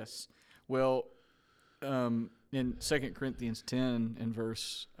 Yes. Well, in 2 Corinthians 10 and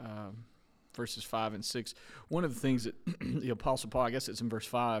verses 5 and 6, one of the things that the Apostle Paul, I guess it's in verse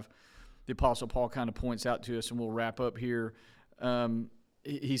 5, the Apostle Paul kind of points out to us, and we'll wrap up here.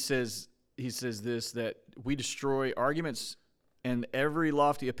 He says this, that we destroy arguments and every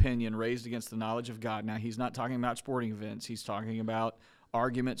lofty opinion raised against the knowledge of God. Now, he's not talking about sporting events. He's talking about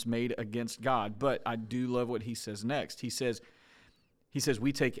arguments made against God. But I do love what he says next. He says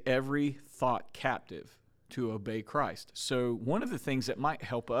we take every thought captive to obey Christ. So one of the things that might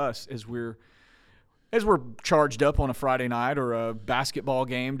help us as we're charged up on a Friday night or a basketball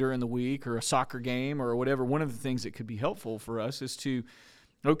game during the week or a soccer game or whatever, one of the things that could be helpful for us is to,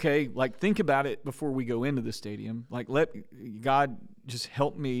 think about it before we go into the stadium. Let God just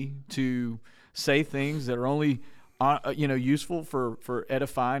help me to say things that are only, useful for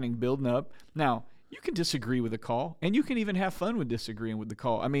edifying and building up. Now, you can disagree with the call, and you can even have fun with disagreeing with the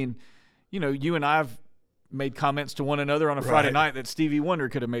call. I mean, you and I have made comments to one another on a Friday night that Stevie Wonder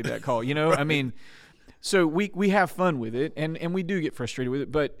could have made that call, Right. I mean, so we have fun with it, and we do get frustrated with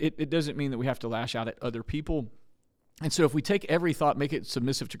it, but it doesn't mean that we have to lash out at other people. And so if we take every thought, make it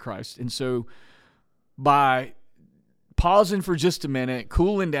submissive to Christ, and so by pausing for just a minute,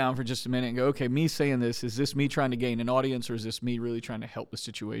 cooling down for just a minute, and go, okay, me saying this, is this me trying to gain an audience, or is this me really trying to help the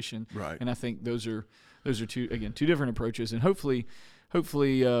situation? Right. And I think those are two different approaches, and hopefully,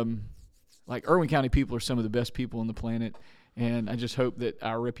 Irwin County people are some of the best people on the planet, and I just hope that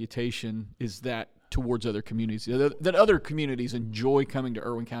our reputation is that towards other communities, that other communities enjoy coming to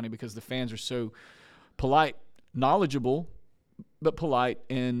Irwin County because the fans are so polite, knowledgeable, but polite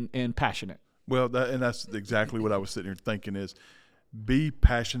and passionate. Well, that's exactly what I was sitting here thinking is be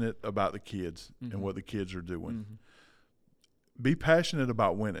passionate about the kids mm-hmm. and what the kids are doing. Mm-hmm. Be passionate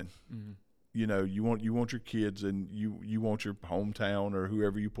about winning. Mm-hmm. You want your kids and you want your hometown or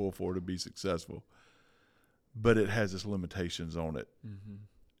whoever you pull for to be successful, but it has its limitations on it mm-hmm.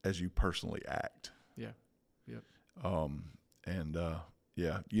 as you personally act. Yeah. Yep.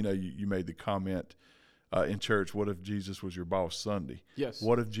 You made the comment in church, what if Jesus was your boss Sunday? Yes.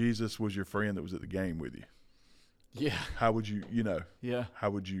 What if Jesus was your friend that was at the game with you? Yeah. How would you, Yeah. How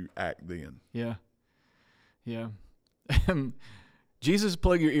would you act then? Yeah. Yeah. Jesus,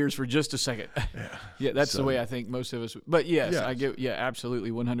 plug your ears for just a second. Yeah. Yeah, that's the way I think most of us. But yes. I get. Yeah,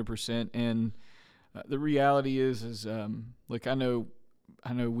 absolutely, 100%. And the reality is, look, I know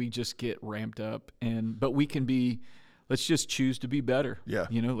we just get ramped up, but we can be. Let's just choose to be better. Yeah.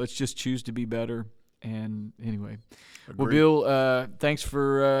 Let's just choose to be better. And anyway, Agreed. Well, Bill, thanks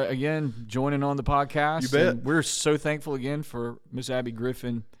for again joining on the podcast. You bet. And we're so thankful again for Miss Abby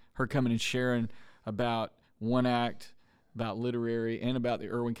Griffin, her coming and sharing about One Act, about literary, and about the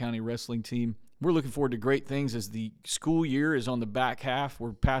Irwin County Wrestling team. We're looking forward to great things as the school year is on the back half.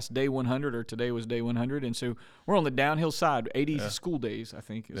 We're past day 100, or today was day 100, and so we're on the downhill side. 80 school days, I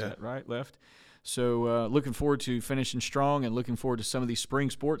think, is that right, left? So looking forward to finishing strong and looking forward to some of these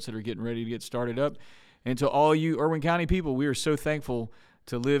spring sports that are getting ready to get started up. And to all you Irwin County people, we are so thankful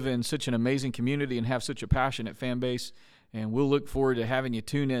to live in such an amazing community and have such a passionate fan base. And we'll look forward to having you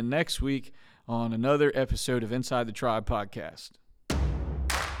tune in next week on another episode of Inside the Tribe podcast.